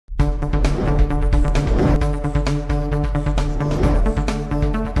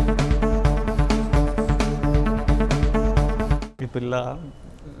పిల్ల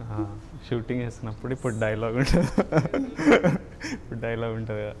షూటింగ్ చేస్తున్నప్పుడు ఇప్పుడు డైలాగ్ ఉంటుంది. ఇప్పుడు డైలాగ్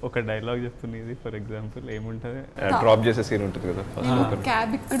ఉంటుంది కదా, ఒక డైలాగ్ చెప్తుంది. ఇది ఫర్ ఎగ్జాంపుల్ ఏముంటుంది, డ్రాప్ చేసే సీన్ ఉంటుంది కదా,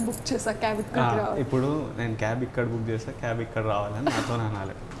 క్యాబ్ ఇక్కడ బుక్ చేసా, క్యాబ్ ఇక్కడ ఇప్పుడు నేను క్యాబ్ ఇక్కడ బుక్ చేసా, క్యాబ్ ఇక్కడ రావాలని నాతో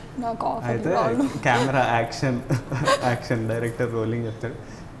అనాలి. నాకు అయితే కెమెరా యాక్షన్ డైరెక్టర్ రోలింగ్ చెప్తాడు,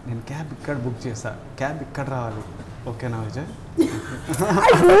 నేను క్యాబ్ ఇక్కడ బుక్ చేసా, క్యాబ్ ఇక్కడ రావాలి, ఓకేనా విజయ్?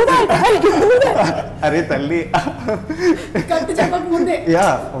 అరే తల్లి యా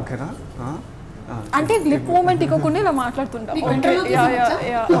ఓకేనా అంటే లిప్ మూమెంట్ ఇవ్వకుండా ఇలా మాట్లాడుతుంటా.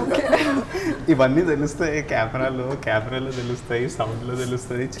 ఇవన్నీ తెలుస్తాయి కెమెరాలో తెలుస్తాయి, సౌండ్ లో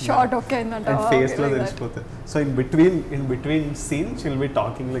తెలుస్తాయి, షార్ట్ ఓకే అయిందంట, ఫేస్ లో తెలిసిపోతాయి. So in between scene షిల్ be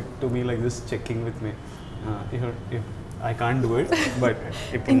talking like to me like this, checking with me. I can't do it, but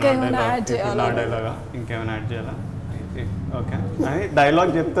ఇంకేమైనా యాడ్ చేయాలా, ఓకే అని డైలాగ్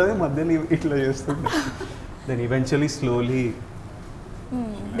చెప్తుంది, మధ్యలో ఇట్లా చేస్తుంది. Then eventually slowly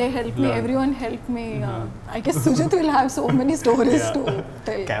they help me, everyone help me. I guess Sujit will have so many stories to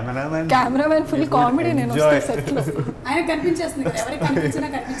tell. Cameraman full comedy నేను వస్తే set లో ఆయన కనిపించేస్తుంది కదా, ఎవరికి కనిపించినా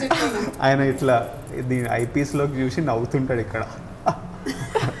కనిపించకపోయినా ఆయన ఇట్లా దీని ఐపీఎస్ లోకి చూసి నవ్వుతుంటాడు ఇక్కడ.